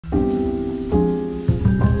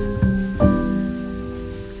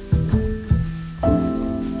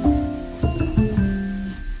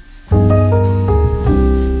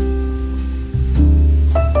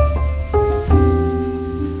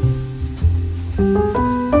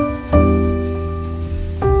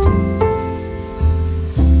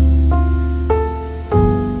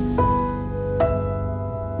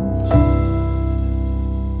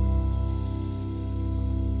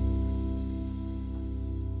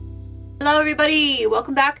Hello everybody,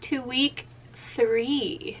 welcome back to week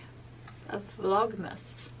 3 of vlogmas.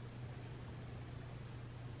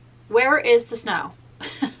 Where is the snow?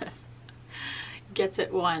 Gets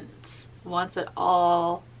it once, wants it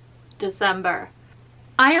all December.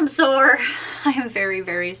 I am sore. I am very,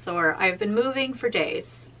 very sore. I've been moving for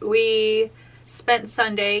days. We spent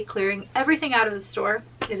Sunday clearing everything out of the store.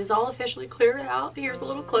 It is all officially cleared out. Here's a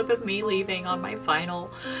little clip of me leaving on my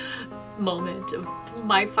final moment of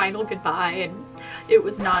my final goodbye, and it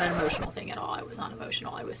was not an emotional thing at all. I was not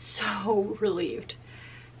emotional. I was so relieved.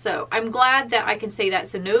 So I'm glad that I can say that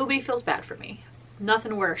so nobody feels bad for me.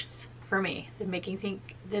 Nothing worse for me than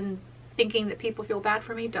thinking that people feel bad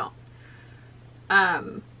for me. Don't.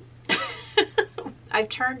 I've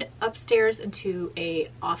turned upstairs into a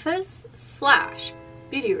office slash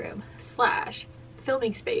beauty room slash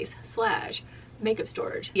filming space slash makeup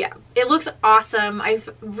storage. Yeah, it looks awesome. I've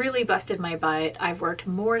really busted my butt. I've worked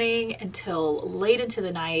morning until late into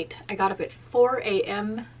the night. I got up at 4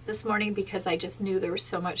 a.m. this morning because I just knew there was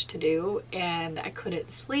so much to do and I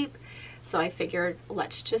couldn't sleep. So I figured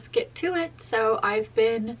let's just get to it. So I've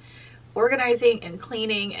been organizing and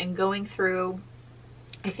cleaning and going through.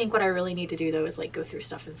 I think what I really need to do though is like go through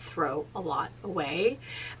stuff and throw a lot away.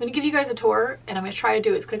 I'm gonna give you guys a tour and I'm gonna try to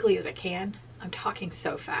do it as quickly as I can. I'm talking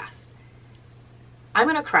so fast. I'm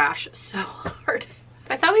gonna crash so hard.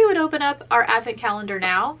 I thought we would open up our advent calendar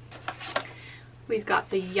now. We've got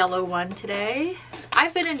the yellow one today.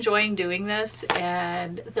 I've been enjoying doing this,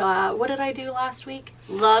 and what did I do last week?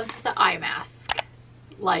 Loved the eye mask.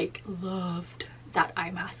 Like, loved that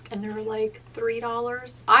eye mask, and they're like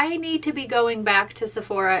 $3. I need to be going back to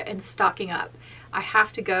Sephora and stocking up. I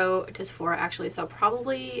have to go to Sephora actually, so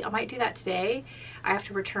probably I might do that today. I have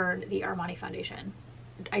to return the Armani foundation.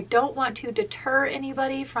 I don't want to deter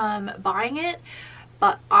anybody from buying it,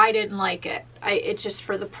 but I didn't like it. It's just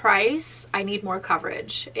for the price, I need more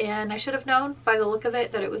coverage. And I should have known by the look of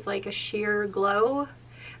it that it was like a sheer glow,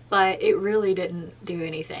 but it really didn't do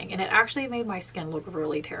anything. And it actually made my skin look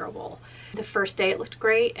really terrible. The first day it looked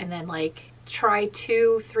great, and then like try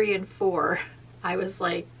 2, 3, and 4, I was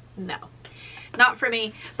like, no, not for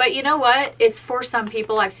me. But you know what? It's for some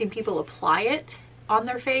people. I've seen people apply it on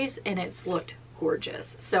their face and it's looked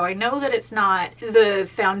gorgeous. So I know that it's not the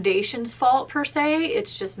foundation's fault per se.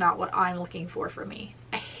 It's just not what I'm looking for me.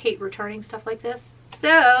 I hate returning stuff like this.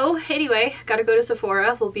 So anyway, gotta go to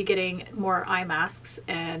Sephora. We'll be getting more eye masks,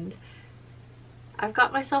 and I've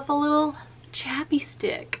got myself a little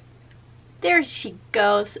Chapstick. There she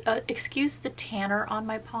goes. Excuse the tanner on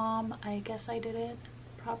my palm. I guess I didn't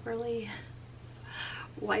properly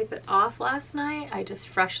wipe it off last night. I just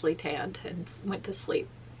freshly tanned and went to sleep.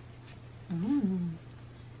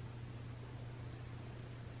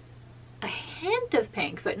 A hint of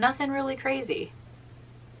pink, but nothing really crazy.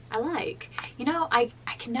 I like. You know, I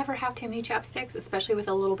can never have too many chapsticks, especially with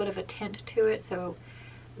a little bit of a tint to it, so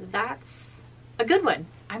that's a good one.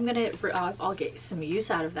 I'm gonna, I'll get some use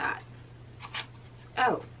out of that.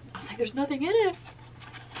 Oh, I was like, there's nothing in it.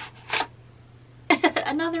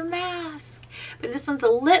 Another mask. But this one's a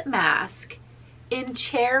lip mask in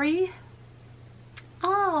cherry.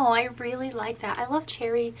 Oh, I really like that. I love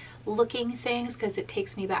cherry looking things because it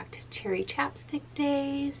takes me back to cherry chapstick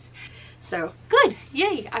days. So good,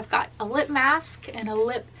 yay. I've got a lip mask and a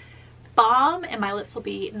lip balm, and my lips will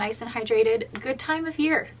be nice and hydrated. Good time of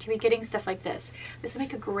year to be getting stuff like this. This would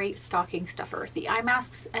make a great stocking stuffer. The eye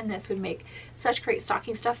masks and this would make such great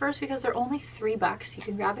stocking stuffers because they're only $3. You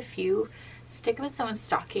can grab a few, stick them in someone's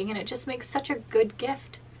stocking, and it just makes such a good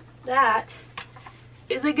gift. That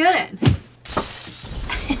is a good one.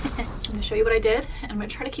 I'm gonna show you what I did, and I'm gonna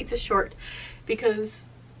try to keep this short because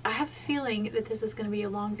I have a feeling that this is gonna be a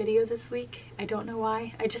long video this week. I don't know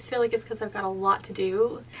why. I just feel like it's because I've got a lot to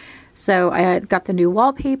do. So I got the new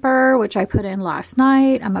wallpaper, which I put in last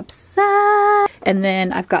night. I'm upset. And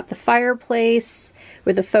then I've got the fireplace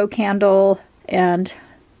with a faux candle, and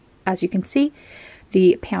as you can see,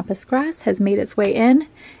 the pampas grass has made its way in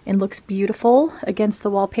and looks beautiful against the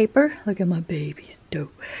wallpaper. Look at my babies,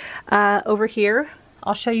 dope. Over here,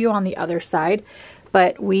 I'll show you on the other side,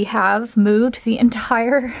 but we have moved the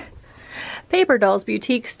entire Paper Dolls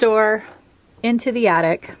boutique store into the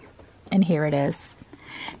attic, and here it is.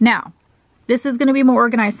 Now, this is going to be more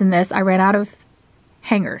organized than this. I ran out of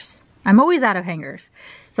hangers. I'm always out of hangers.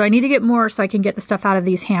 So I need to get more so I can get the stuff out of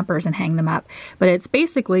these hampers and hang them up. But it's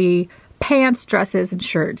basically pants, dresses, and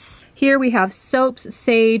shirts. Here we have soaps,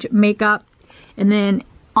 sage, makeup, and then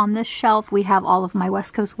on this shelf we have all of my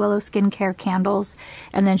West Coast Willow skincare candles,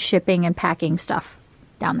 and then shipping and packing stuff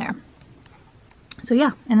down there. So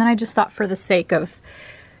yeah, and then I just thought for the sake of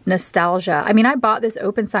nostalgia. I mean, I bought this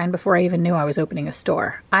open sign before I even knew I was opening a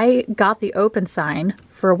store. I got the open sign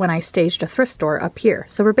for when I staged a thrift store up here.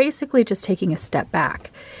 So we're basically just taking a step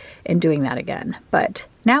back and doing that again. But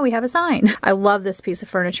now we have a sign. I love this piece of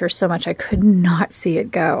furniture so much. I could not see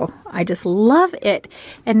it go. I just love it.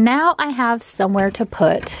 And now I have somewhere to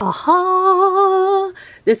put. Aha!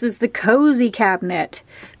 This is the cozy cabinet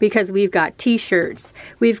because we've got t-shirts,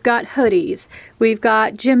 we've got hoodies, we've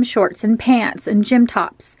got gym shorts and pants and gym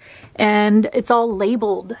tops, and it's all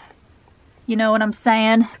labeled. You know what I'm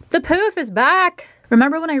saying? The poof is back.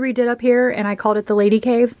 Remember when I redid up here and I called it the lady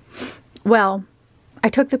cave? Well, I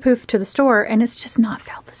took the poof to the store and it's just not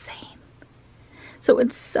felt the same. So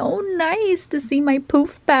it's so nice to see my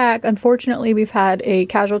poof back. Unfortunately, we've had a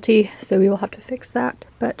casualty, so we will have to fix that.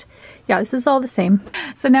 But yeah, this is all the same.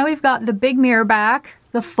 So now we've got the big mirror back,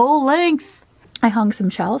 the full length. I hung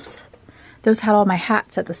some shelves. Those had all my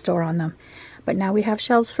hats at the store on them. But now we have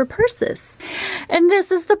shelves for purses. And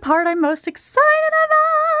this is the part I'm most excited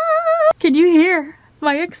about. Can you hear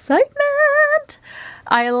my excitement?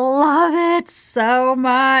 I love it so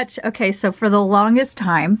much. Okay, so for the longest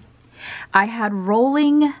time, I had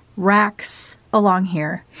rolling racks along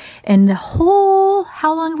here. And the whole,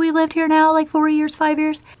 how long have we lived here now? Like 4 years, 5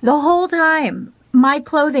 years? The whole time, my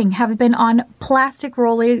clothing have been on plastic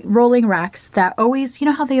rolling racks that always, you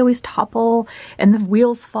know how they always topple and the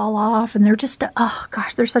wheels fall off and they're just, oh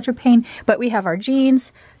gosh, they're such a pain. But we have our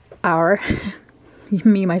jeans, our,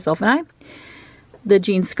 me, myself, and I. The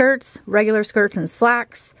jean skirts, regular skirts and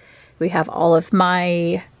slacks. We have all of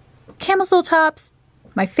my camisole tops,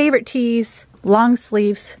 my favorite tees, long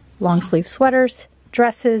sleeve sweaters,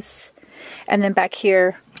 dresses, and then back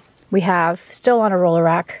here we have, still on a roller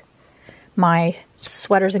rack, my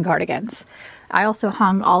sweaters and cardigans. I also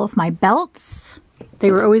hung all of my belts.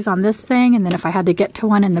 They were always on this thing, and then if I had to get to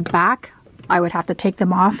one in the back, I would have to take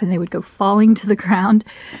them off and they would go falling to the ground.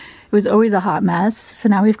 It was always a hot mess. So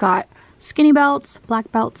now we've got skinny belts,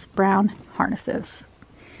 black belts, brown harnesses.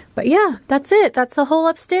 But yeah, that's it. That's the whole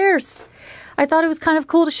upstairs. I thought it was kind of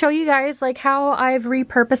cool to show you guys like how I've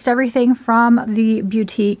repurposed everything from the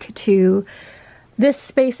boutique to this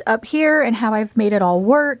space up here and how I've made it all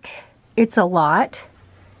work. It's a lot.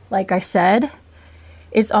 Like I said,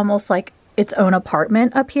 it's almost like its own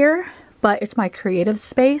apartment up here, but it's my creative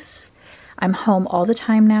space. I'm home all the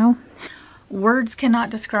time now. Words cannot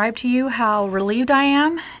describe to you how relieved I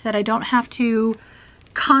am that I don't have to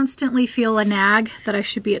constantly feel a nag that I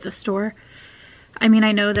should be at the store. I mean,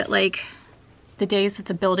 I know that like the days that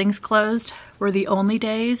the building's closed were the only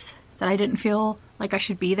days that I didn't feel like I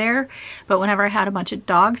should be there. But whenever I had a bunch of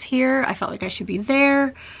dogs here, I felt like I should be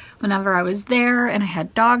there. Whenever I was there and I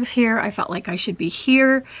had dogs here, I felt like I should be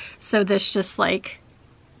here. So this just like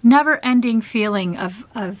never-ending feeling of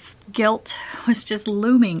guilt was just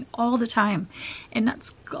looming all the time, and that's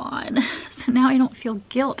gone. So now I don't feel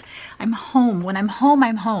guilt. I'm home. When I'm home,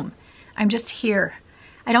 I'm home. I'm just here.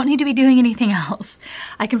 I don't need to be doing anything else.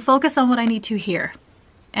 I can focus on what I need to here,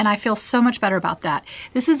 and I feel so much better about that.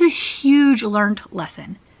 This is a huge learned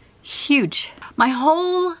lesson. Huge. My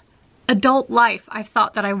whole adult life, I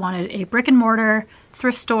thought that I wanted a brick and mortar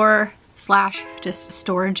thrift store slash just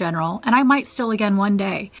store in general, and I might still again one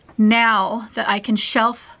day. Now that I can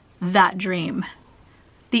shelf that dream,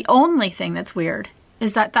 the only thing that's weird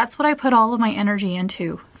is that that's what I put all of my energy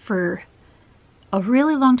into for a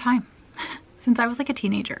really long time, since I was like a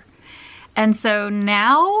teenager. And so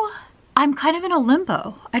now I'm kind of in a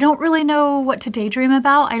limbo. I don't really know what to daydream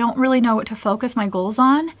about. I don't really know what to focus my goals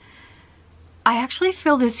on. I actually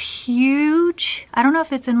feel this huge, I don't know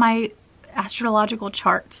if it's in my astrological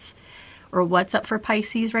charts or what's up for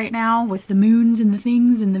Pisces right now with the moons and the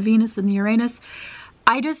things and the Venus and the Uranus.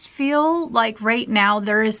 I just feel like right now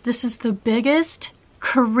this is the biggest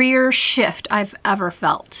career shift I've ever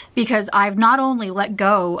felt, because I've not only let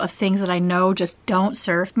go of things that I know just don't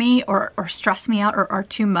serve me or stress me out or are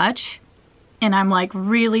too much, and I'm like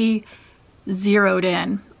really zeroed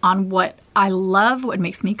in on what I love, what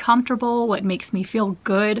makes me comfortable, what makes me feel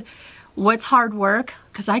good, what's hard work,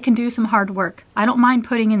 because I can do some hard work. I don't mind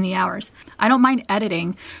putting in the hours. I don't mind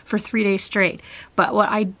editing for 3 days straight. But what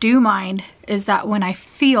I do mind is that when I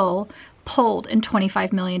feel pulled in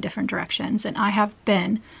 25 million different directions, and I have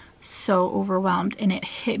been so overwhelmed, and it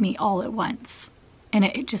hit me all at once. And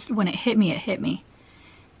it just, when it hit me.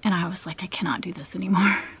 And I was like, I cannot do this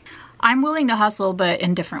anymore. I'm willing to hustle, but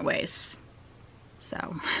in different ways.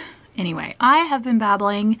 So anyway, I have been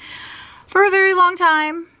babbling for a very long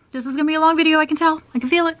time. This is gonna be a long video, I can tell. I can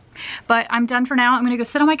feel it. But I'm done for now. I'm gonna go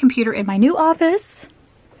sit on my computer in my new office.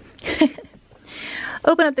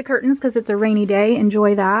 Open up the curtains because it's a rainy day.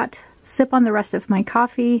 Enjoy that. sip on the rest of my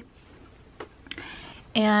coffee.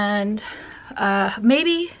 And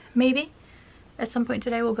maybe at some point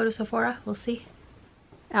today we'll go to Sephora. We'll see.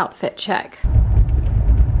 Outfit check.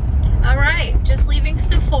 All right, just leaving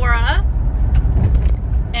Sephora.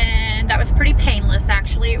 And that was pretty painless,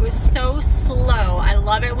 actually. It was so slow. I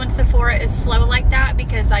love it when Sephora is slow like that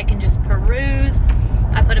because I can just peruse.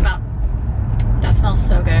 I put about, that smells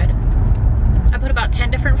so good. I put about 10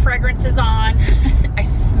 different fragrances on. I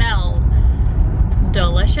smell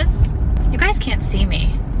delicious. You guys can't see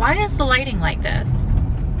me. Why is the lighting like this?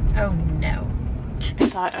 Oh no. I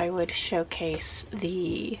thought I would showcase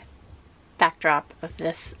the backdrop of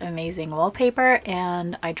this amazing wallpaper,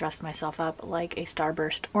 and I dressed myself up like a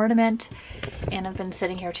starburst ornament, and I've been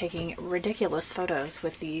sitting here taking ridiculous photos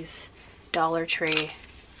with these Dollar Tree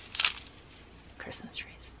Christmas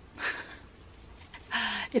trees.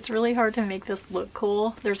 It's really hard to make this look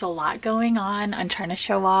cool. There's a lot going on. I'm trying to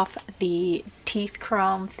show off the teeth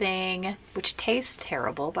chrome thing, which tastes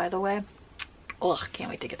terrible, by the way. Ugh, can't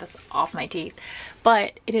wait to get this off my teeth.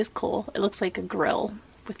 But it is cool. It looks like a grill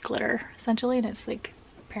with glitter, essentially, and it's like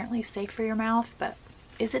apparently safe for your mouth, but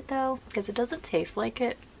is it though? Because it doesn't taste like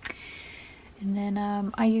it. And then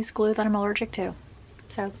I use glue that I'm allergic to.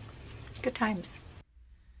 So, good times.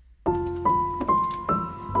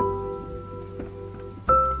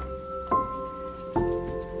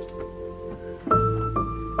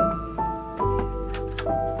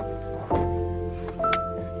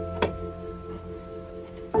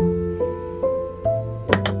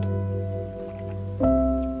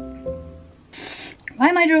 Why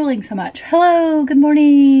am I drooling so much? Hello, good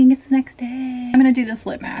morning. It's the next day. I'm gonna do this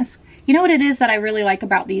lip mask. You know what it is that I really like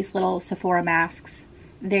about these little Sephora masks?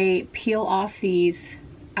 They peel off these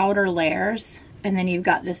outer layers and then you've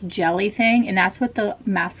got this jelly thing, and that's what the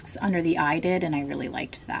masks under the eye did, and I really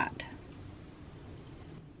liked that.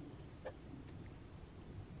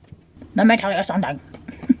 Let me tell you something.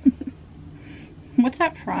 What's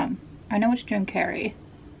that from? I know it's Jim Carrey.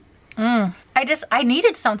 I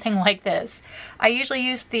needed something like this. I usually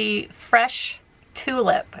use the Fresh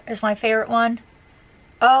Tulip is my favorite one.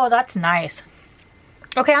 Oh, that's nice.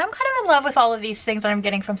 Okay, I'm kind of in love with all of these things that I'm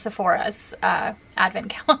getting from Sephora's advent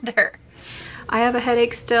calendar. I have a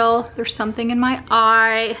headache still. There's something in my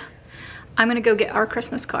eye. I'm gonna go get our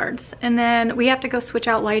Christmas cards, and then we have to go switch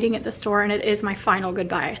out lighting at the store, and it is my final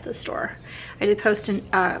goodbye at the store. I did post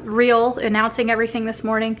a reel announcing everything this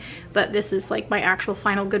morning, but this is like my actual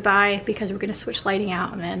final goodbye because we're gonna switch lighting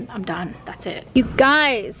out and then I'm done. That's it. You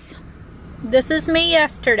guys, this is me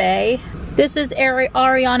yesterday. This is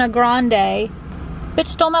Ariana Grande. Bitch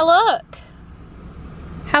stole my look.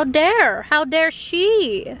 How dare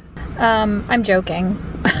she? I'm joking.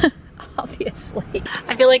 Obviously.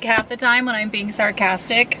 I feel like half the time when I'm being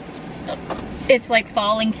sarcastic, it's like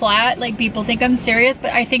falling flat. Like people think I'm serious,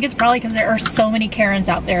 but I think it's probably because there are so many Karens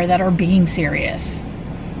out there that are being serious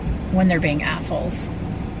when they're being assholes.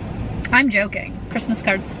 I'm joking. Christmas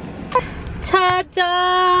cards.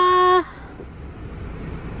 Ta-da!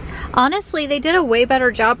 Honestly, they did a way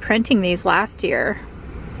better job printing these last year.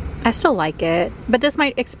 I still like it, but this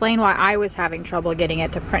might explain why I was having trouble getting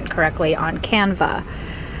it to print correctly on Canva.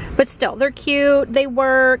 But still, they're cute, they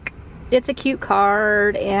work, it's a cute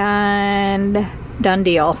card, and done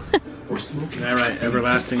deal. Can I write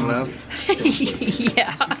everlasting love?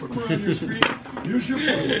 Yeah.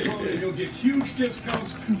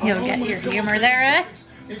 You'll get your humor there, eh?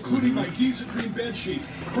 Including my Giza Dream bed sheets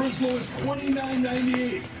for as low as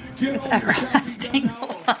 $29.98. Get all everlasting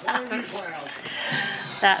love.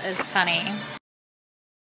 That is funny.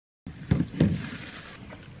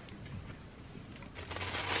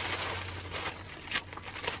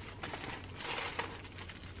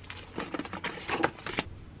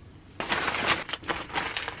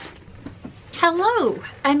 Hello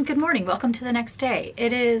and good morning. Welcome to the next day.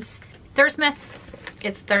 It is Thursmas.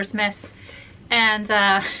 It's Thursmas. And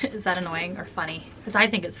is that annoying or funny? Because I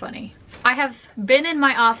think it's funny. I have been in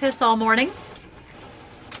my office all morning.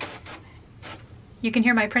 You can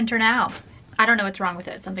hear my printer now. I don't know what's wrong with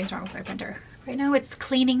it. Something's wrong with my printer. Right now it's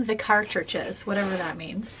cleaning the cartridges, whatever that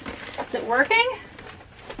means. Is it working?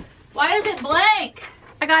 Why is it blank?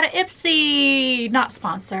 I got an Ipsy, not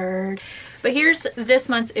sponsored. But here's this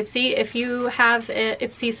month's Ipsy. If you have an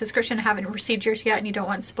Ipsy subscription, haven't received yours yet and you don't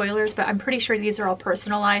want spoilers, but I'm pretty sure these are all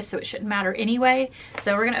personalized, so it shouldn't matter anyway.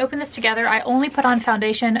 So we're gonna open this together. I only put on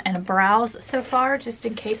foundation and brows so far, just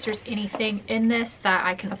in case there's anything in this that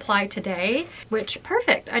I can apply today, which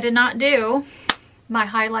perfect. I did not do my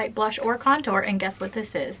highlight, blush, or contour, and guess what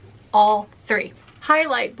this is? All three.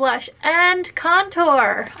 Highlight, blush, and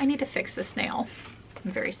contour. I need to fix this nail.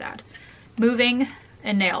 I'm very sad. Moving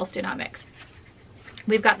and nails do not mix.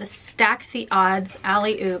 We've got the Stack the Odds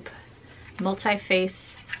Alley Oop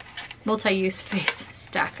multi-use face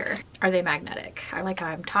stacker. Are they magnetic? I like how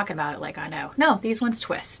I'm talking about it like I know. No, these ones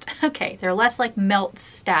twist. Okay, they're less like melt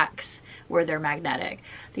stacks where they're magnetic.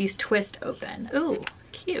 These twist open. Ooh,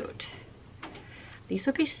 cute. These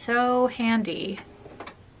would be so handy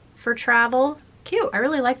for travel. Cute. I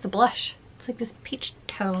really like the blush. It's like this peach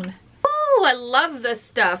tone. Ooh, I love this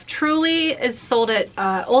stuff. Truly is sold at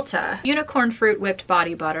Ulta. Unicorn Fruit Whipped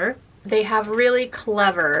Body Butter. They have really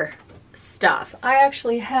clever stuff. I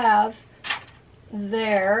actually have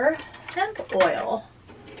their hemp oil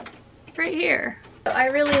right here.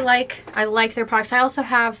 I like their products. I also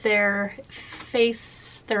have their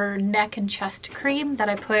neck and chest cream that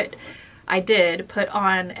I did put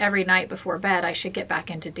on every night before bed. I should get back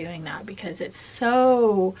into doing that because it's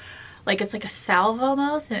so, like, it's like a salve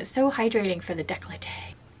almost, and it's so hydrating for the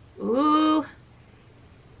décolleté. Ooh.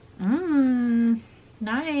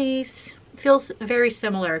 Nice. Feels very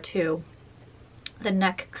similar to the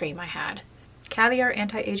neck cream I had. Caviar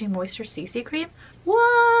Anti-Aging Moisture CC Cream.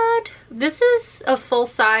 What? This is a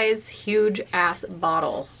full-size, huge-ass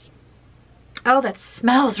bottle. Oh, that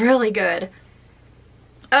smells really good.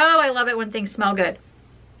 Oh, I love it when things smell good.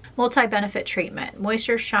 Multi-benefit treatment.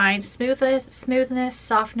 Moisture, shine, smoothness,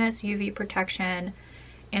 softness, UV protection,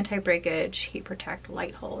 anti-breakage, heat protect,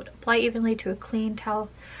 light hold. Apply evenly to a clean towel.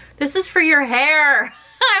 This is for your hair.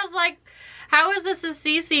 I was like, how is this a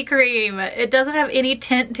CC cream? It doesn't have any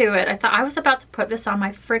tint to it. I thought I was about to put this on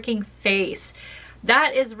my freaking face.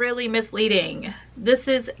 That is really misleading. This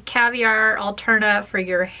is Caviar Alterna for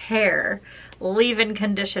your hair leave-in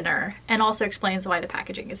conditioner, and also explains why the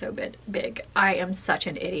packaging is so big. I am such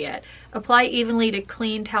an idiot. Apply evenly to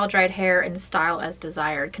clean towel dried hair and style as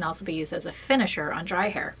desired. Can also be used as a finisher on dry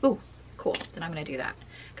hair. Ooh, cool. Then I'm gonna do that.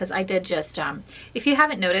 Because I did just, if you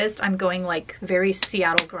haven't noticed, I'm going like very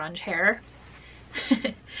Seattle grunge hair.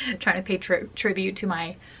 Trying to pay tribute to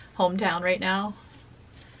my hometown right now.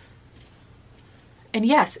 And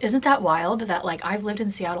yes, isn't that wild that like I've lived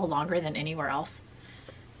in Seattle longer than anywhere else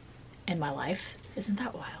in my life? Isn't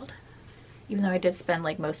that wild? Even though I did spend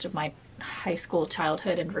like most of my high school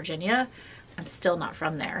childhood in Virginia, I'm still not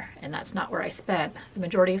from there, and that's not where I spent the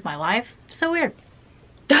majority of my life. So weird.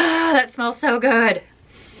 Ah, that smells so good.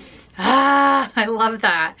 Ah, I love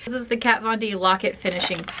that. This is the Kat Von D Lock-It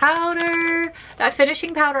Finishing Powder. That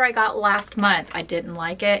finishing powder I got last month. I didn't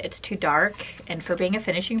like it. It's too dark. And for being a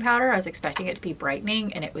finishing powder, I was expecting it to be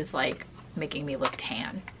brightening, and it was like making me look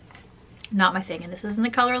tan. Not my thing. And this is in the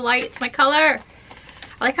color Light. It's my color.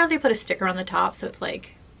 I like how they put a sticker on the top, so it's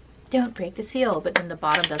like, don't break the seal, but then the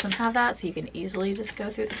bottom doesn't have that, so you can easily just go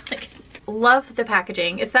through the, like, love the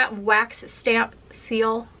packaging. It's that wax stamp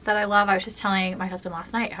seal that I love. I was just telling my husband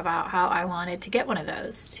last night about how I wanted to get one of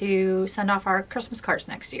those to send off our Christmas cards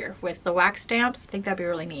next year with the wax stamps. I think that'd be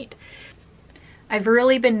really neat. I've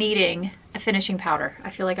really been needing a finishing powder. I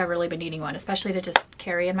feel like I've really been needing one, especially to just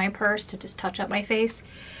carry in my purse to just touch up my face.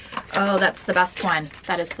 Oh, that's the best one.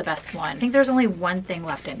 That is the best one. I think there's only one thing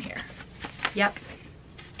left in here. Yep.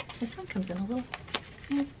 This one comes in a little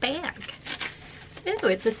bag. Ooh,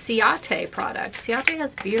 it's a Ciate product. Ciate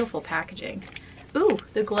has beautiful packaging. Ooh,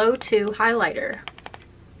 the Glow 2 highlighter.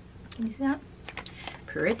 Can you see that?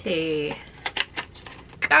 Pretty.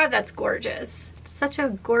 God, that's gorgeous. Such a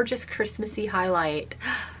gorgeous Christmassy highlight.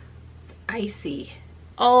 It's icy.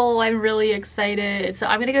 Oh, I'm really excited. So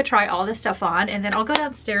I'm gonna go try all this stuff on, and then I'll go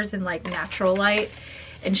downstairs in like natural light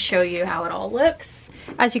and show you how it all looks.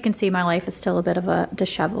 As you can see, my life is still a bit of a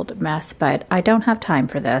disheveled mess, but I don't have time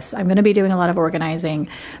for this. I'm going to be doing a lot of organizing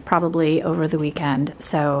probably over the weekend.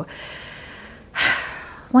 So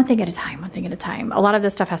one thing at a time, one thing at a time. A lot of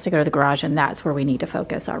this stuff has to go to the garage, and that's where we need to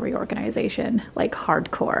focus our reorganization, like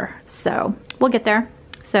hardcore. So we'll get there.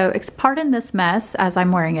 So pardon this mess as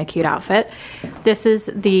I'm wearing a cute outfit. This is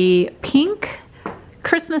the pink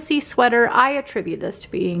Christmassy sweater. I attribute this to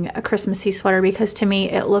being a Christmassy sweater because to me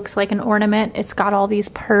it looks like an ornament. It's got all these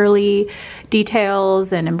pearly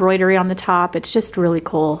details and embroidery on the top. It's just really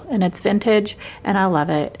cool, and it's vintage, and I love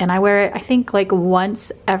it. And I wear it, I think, like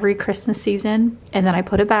once every Christmas season, and then I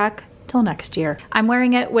put it back till next year. I'm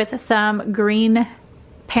wearing it with some green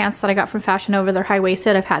pants that I got from Fashion Nova. They're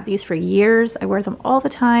high-waisted. I've had these for years. I wear them all the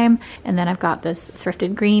time. And then I've got this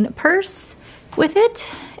thrifted green purse with it,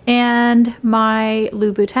 and my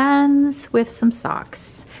Louboutins with some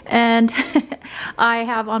socks. And I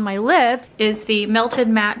have on my lips is the Melted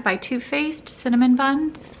Matte by Too Faced Cinnamon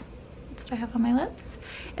Buns. That's what I have on my lips.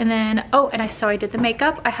 And then, oh, and so I did the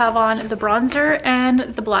makeup. I have on the bronzer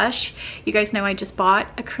and the blush. You guys know I just bought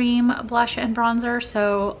a cream blush and bronzer,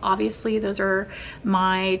 so obviously those are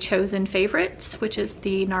my chosen favorites, which is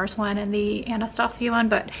the NARS one and the Anastasia one.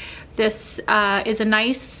 But this is a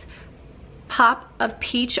nice pop of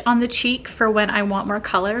peach on the cheek for when I want more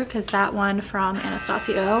color, because that one from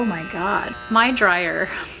Anastasia, oh my god, my dryer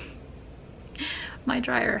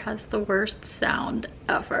has the worst sound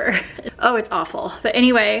ever. Oh, it's awful. But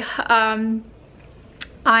anyway, I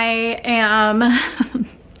am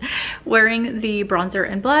wearing the bronzer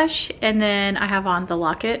and blush, and then I have on the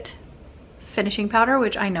Lock-It finishing powder,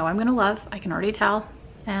 which I know I'm gonna love. I can already tell.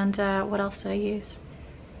 And what else did I use?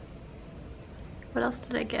 What else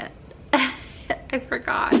did I get? I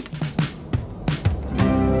forgot.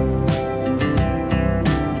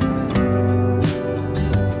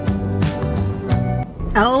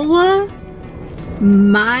 Ella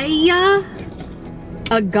Maya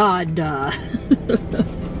Agada.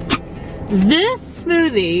 This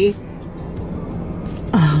smoothie,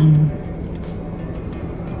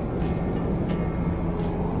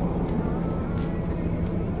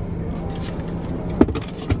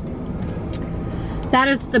 that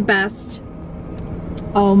is the best.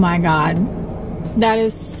 Oh my god, that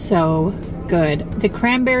is so good. The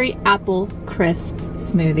cranberry apple crisp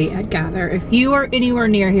smoothie at Gather. If you are anywhere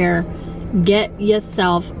near here, get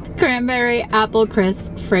yourself cranberry apple crisp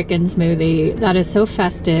frickin' smoothie. That is so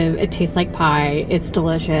festive. It tastes like pie. It's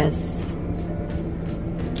delicious.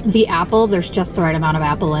 The apple, there's just the right amount of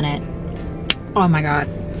apple in it. Oh my god,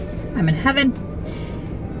 I'm in heaven.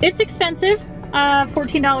 It's expensive. $14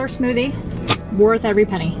 smoothie, worth every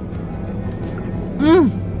penny.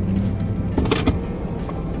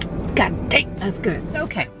 God dang, that's good.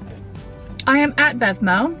 Okay, I am at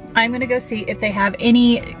Bevmo. I'm gonna go see if they have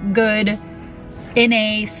any good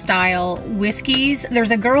NA style whiskeys.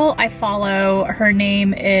 There's a girl I follow, her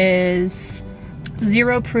name is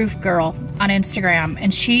Zero Proof Girl on Instagram,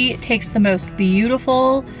 and she takes the most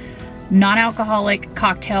beautiful non-alcoholic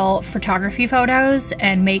cocktail photography photos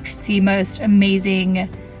and makes the most amazing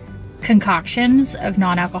concoctions of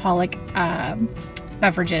non-alcoholic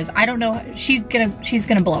beverages. I don't know, she's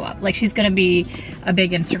gonna blow up. Like, she's gonna be a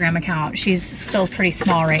big Instagram account. She's still pretty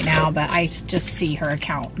small right now, but I just see her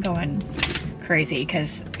account going crazy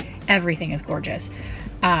because everything is gorgeous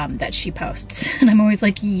that she posts. And I'm always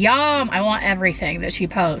like, yum, I want everything that she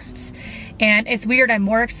posts. And it's weird, I'm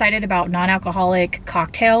more excited about non-alcoholic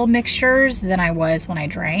cocktail mixtures than I was when I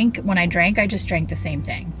drank. When I drank, I just drank the same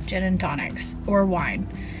thing, gin and tonics or wine.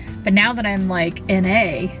 But now that I'm like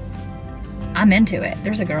NA, I'm into it.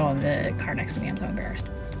 There's a girl in the car next to me. I'm so embarrassed.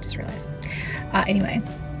 Just realized. Anyway,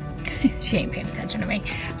 she ain't paying attention to me.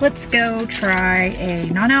 Let's go try a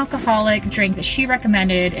non-alcoholic drink that she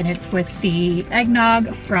recommended, and it's with the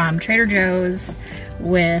eggnog from Trader Joe's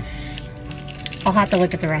with, I'll have to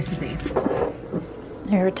look at the recipe.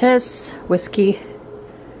 Here it is, whiskey,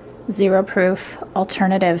 0 proof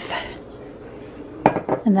alternative.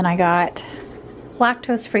 And then I got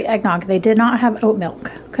lactose-free eggnog. They did not have oat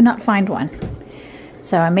milk. Could not find one.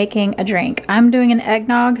 So I'm making a drink. I'm doing an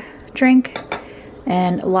eggnog drink,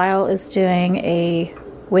 and Lyle is doing a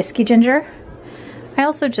whiskey ginger. I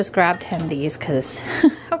also just grabbed him these because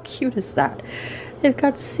how cute is that? They've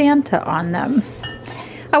got Santa on them.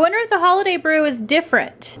 I wonder if the holiday brew is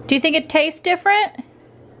different. Do you think it tastes different?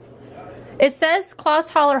 It says Klaus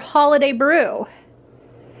Holler Holiday Brew.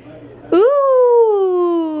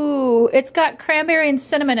 Ooh, it's got cranberry and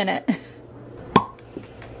cinnamon in it.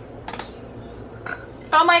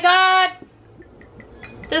 Oh my god!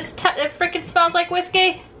 It freaking smells like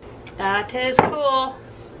whiskey. That is cool.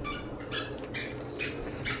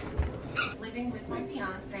 Living with my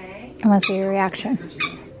fiance. I want to see your reaction.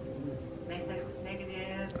 They said it was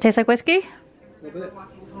negative. Tastes like whiskey? We were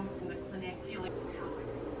walking home from the clinic feeling.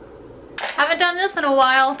 Haven't done this in a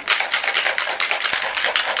while.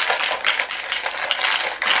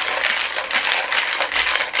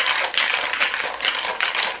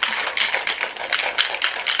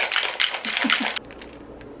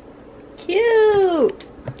 Cute.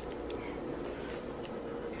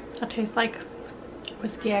 That tastes like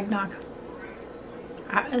whiskey eggnog.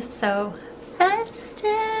 That is so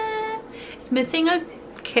festive. It's missing a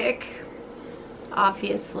kick,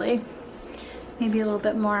 obviously. Maybe a little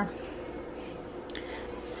bit more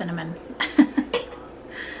cinnamon.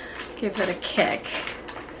 Give it a kick.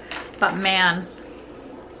 But man,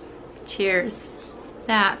 cheers.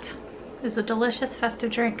 That is a delicious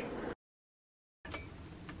festive drink.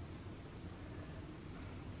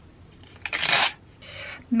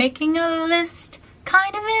 Making a list,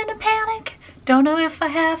 kind of in a panic. Don't know if I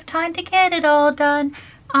have time to get it all done.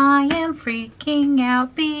 I am freaking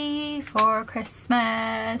out before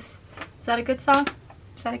Christmas. Is that a good song?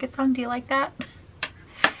 Is that a good song? Do you like that?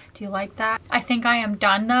 Do you like that? I think I am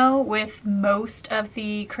done though with most of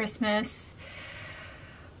the Christmas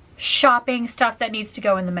shopping stuff that needs to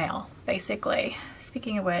go in the mail, basically.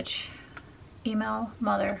 Speaking of which, email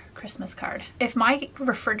mother Christmas card. If my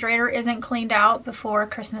refrigerator isn't cleaned out before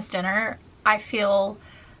Christmas dinner, I feel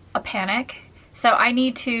a panic. So I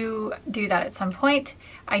need to do that at some point.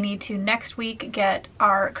 I need to next week get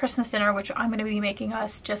our Christmas dinner, which I'm going to be making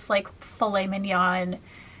us just like filet mignon,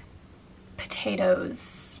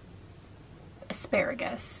 potatoes,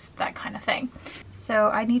 asparagus, that kind of thing. So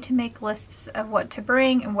I need to make lists of what to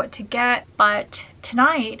bring and what to get. But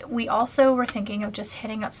tonight we also were thinking of just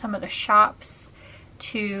hitting up some of the shops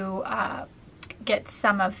to get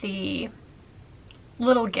some of the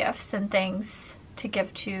little gifts and things to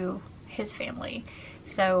give to his family.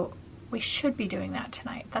 So we should be doing that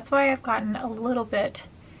tonight. That's why I've gotten a little bit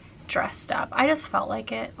dressed up. I just felt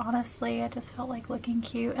like it, honestly. I just felt like looking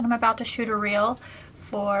cute. And I'm about to shoot a reel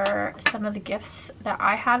for some of the gifts that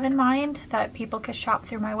I have in mind that people could shop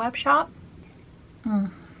through my web shop.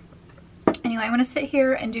 Anyway, I'm gonna sit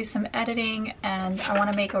here and do some editing, and I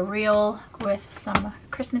wanna make a reel with some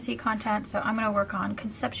Christmassy content. So I'm gonna work on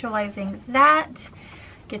conceptualizing that,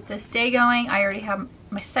 get this day going. I already have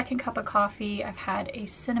my second cup of coffee. I've had a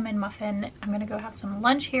cinnamon muffin. I'm gonna go have some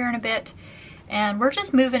lunch here in a bit. And we're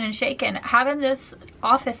just moving and shaking. Having this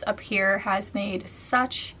office up here has made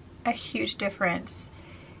such a huge difference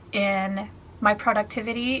in my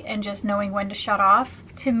productivity and just knowing when to shut off.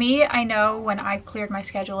 To me, I know when I've cleared my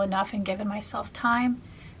schedule enough and given myself time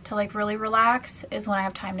to like really relax is when I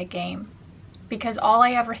have time to game. Because all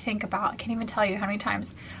I ever think about, I can't even tell you how many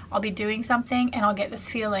times I'll be doing something and I'll get this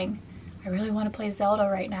feeling, I really want to play Zelda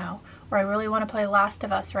right now, or I really want to play Last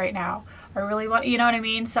of Us right now, or I really want, you know what I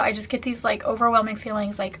mean? So I just get these like overwhelming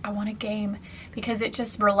feelings like I want to game, because it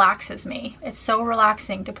just relaxes me. It's so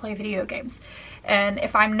relaxing to play video games. And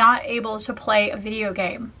if I'm not able to play a video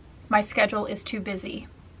game, my schedule is too busy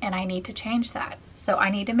and I need to change that. So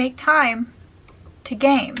I need to make time to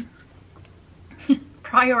game.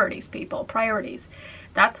 Priorities, people, priorities.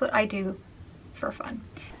 That's what I do for fun.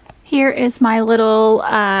 Here is my little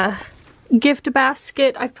gift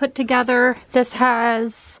basket I've put together. This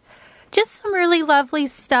has just some really lovely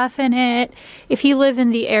stuff in it. If you live in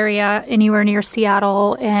the area anywhere near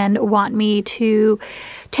Seattle and want me to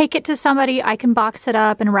take it to somebody, I can box it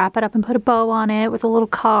up and wrap it up and put a bow on it with a little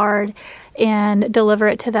card and deliver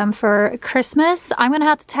it to them for Christmas. I'm gonna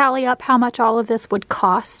have to tally up how much all of this would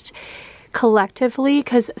cost collectively,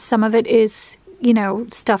 because some of it is, you know,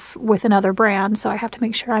 stuff with another brand, so I have to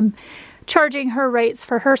make sure I'm charging her rates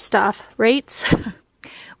for her stuff. Rates?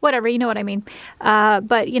 Whatever, you know what I mean.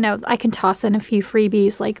 But, you know, I can toss in a few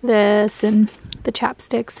freebies like this and the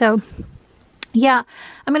chapstick. So, yeah,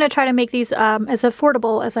 I'm going to try to make these as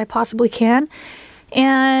affordable as I possibly can.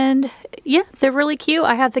 And, yeah, they're really cute.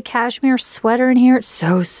 I have the cashmere sweater in here. It's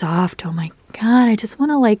so soft. Oh, my God. I just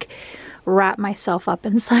want to, like, wrap myself up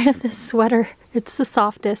inside of this sweater. It's the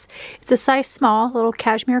softest. It's a size small, little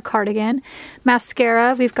cashmere cardigan.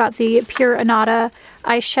 Mascara, we've got the Pure Anata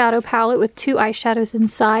eyeshadow palette with 2 eyeshadows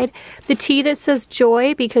inside. The tea that says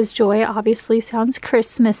joy, because joy obviously sounds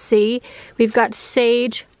Christmassy. We've got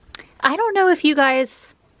sage. I don't know if you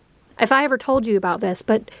guys, if I ever told you about this,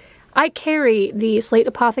 but I carry the Slate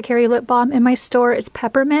Apothecary lip balm in my store. It's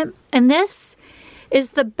peppermint, and this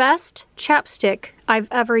is the best chapstick I've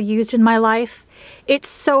ever used in my life. It's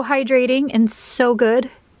so hydrating and so good.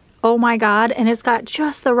 Oh my God. And it's got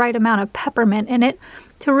just the right amount of peppermint in it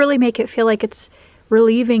to really make it feel like it's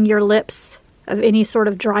relieving your lips of any sort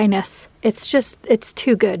of dryness. It's just, it's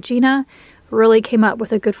too good. Gina really came up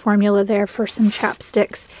with a good formula there for some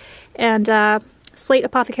chapsticks. And Slate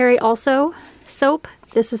Apothecary also soap.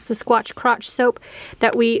 This is the Squatch Crotch soap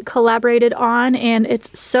that we collaborated on, and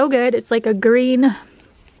it's so good. It's like a green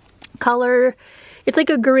color. It's like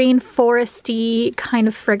a green foresty kind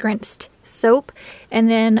of fragranced soap. And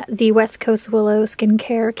then the West Coast Willow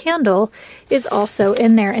Skincare candle is also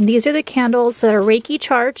in there. And these are the candles that are Reiki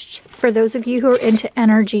charged for those of you who are into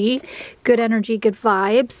energy, good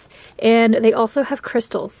vibes. And they also have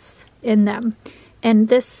crystals in them. And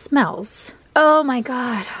this smells, oh my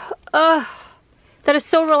God. Oh, that is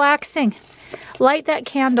so relaxing. Light that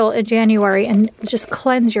candle in January and just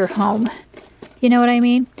cleanse your home. You know what I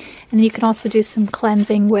mean? And you can also do some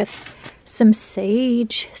cleansing with some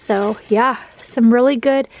sage. So yeah, some really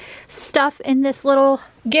good stuff in this little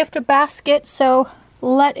gift basket. So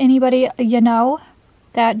let anybody you know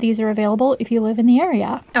that these are available if you live in the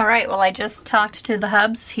area. All right, well, I just talked to the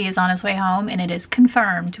hubs. He is on his way home and it is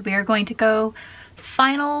confirmed. We are going to go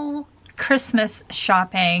final Christmas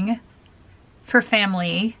shopping for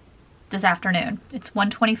family this afternoon. It's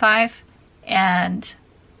 1:25 and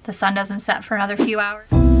the sun doesn't set for another few hours.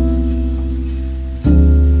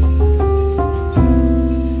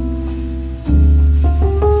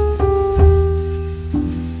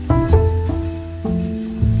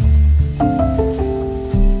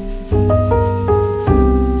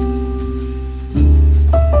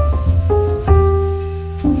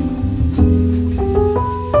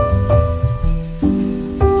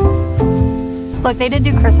 Look, they did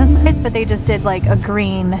do Christmas lights, but they just did like a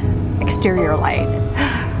green exterior light.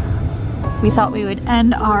 We thought we would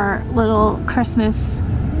end our little Christmas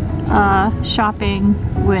shopping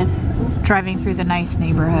with driving through the nice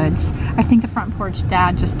neighborhoods. I think the front porch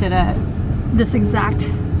dad just did this exact,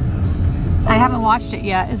 I haven't watched it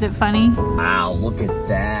yet. Is it funny? Wow, look at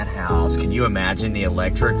that house. Can you imagine the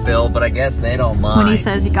electric bill? But I guess they don't mind. When he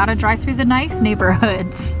says you gotta drive through the nice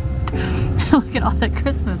neighborhoods. Look at all the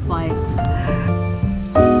Christmas lights.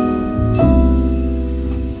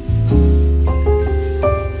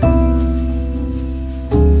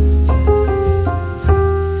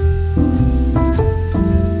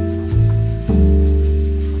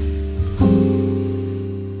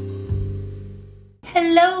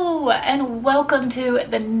 Hello and welcome to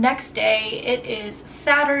the next day. It is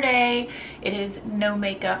Saturday. It is no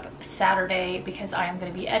makeup Saturday because I am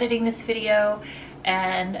going to be editing this video,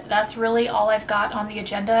 and that's really all I've got on the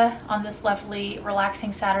agenda on this lovely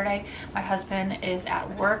relaxing Saturday. My husband is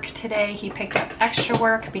at work today. He picked up extra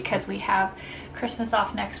work because we have Christmas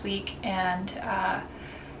off next week, and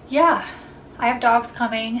yeah, I have dogs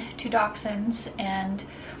coming, 2 dachshunds, and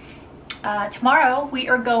tomorrow we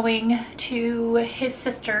are going to his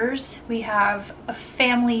sister's. We have a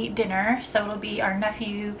family dinner, so it'll be our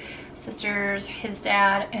nephew, sisters, his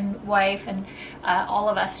dad and wife, and all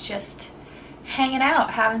of us just hanging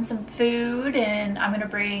out, having some food, and I'm gonna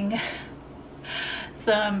bring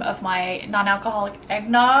some of my non-alcoholic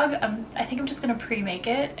eggnog. I think I'm just gonna pre-make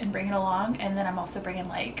it and bring it along, and then I'm also bringing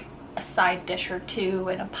like a side dish or 2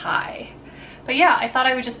 and a pie. But yeah, I thought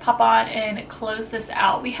I would just pop on and close this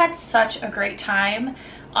out. We had such a great time.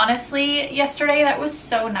 Honestly, yesterday, that was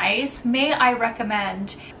so nice. May I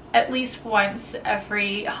recommend at least once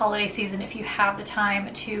every holiday season, if you have the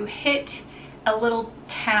time, to hit a little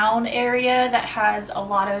town area that has a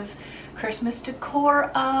lot of Christmas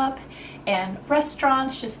decor up and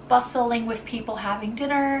restaurants just bustling with people having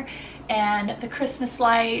dinner and the Christmas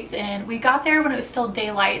lights. And we got there when it was still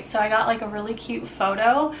daylight, so I got like a really cute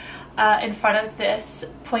photo in front of this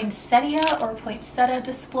poinsettia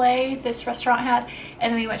display this restaurant had.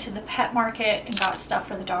 And then we went to the pet market and got stuff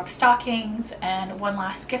for the dog stockings and one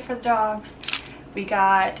last gift for the dogs. We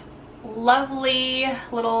got lovely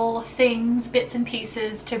little things, bits and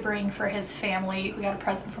pieces to bring for his family. We got a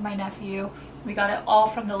present for my nephew. We got it all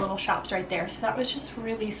from the little shops right there, so that was just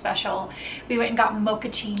really special. We went and got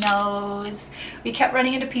mochachinos. We kept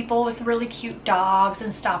running into people with really cute dogs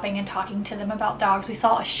and stopping and talking to them about dogs. We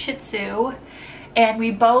saw a Shih Tzu, and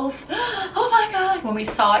we both, oh my god, when we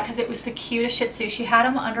saw it, because it was the cutest Shih Tzu. She had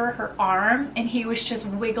him under her arm and he was just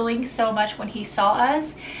wiggling so much when he saw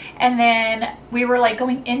us. And then we were like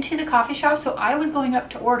going into the coffee shop, so I was going up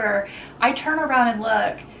to order. I turn around and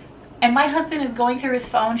look, and my husband is going through his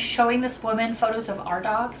phone showing this woman photos of our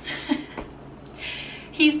dogs.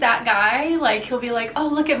 He's that guy, like he'll be like, oh,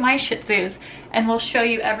 look at my Shih Tzus, and we'll show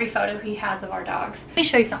you every photo he has of our dogs. Let me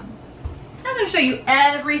show you something. I'm not gonna show you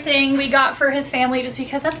everything we got for his family, just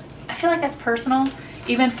because I feel like that's personal.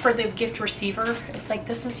 Even for the gift receiver, it's like,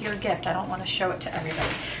 this is your gift. I don't want to show it to everybody.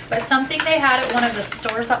 But something they had at one of the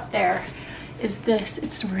stores up there is this.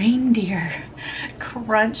 It's reindeer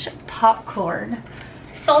crunch popcorn.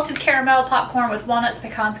 Salted caramel popcorn with walnuts,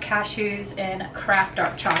 pecans, cashews, and Kraft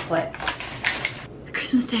dark chocolate.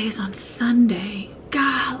 Christmas Day is on Sunday.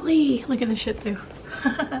 Golly, look at the Shih Tzu.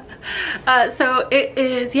 So it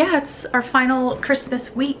is, yeah, it's our final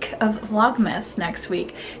Christmas week of Vlogmas next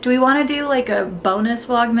week. Do we want to do like a bonus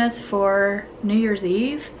Vlogmas for New Year's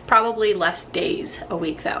Eve? Probably less days a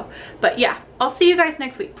week though. But yeah, I'll see you guys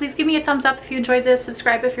next week. Please give me a thumbs up if you enjoyed this,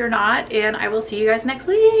 subscribe if you're not, and I will see you guys next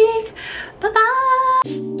week. Bye.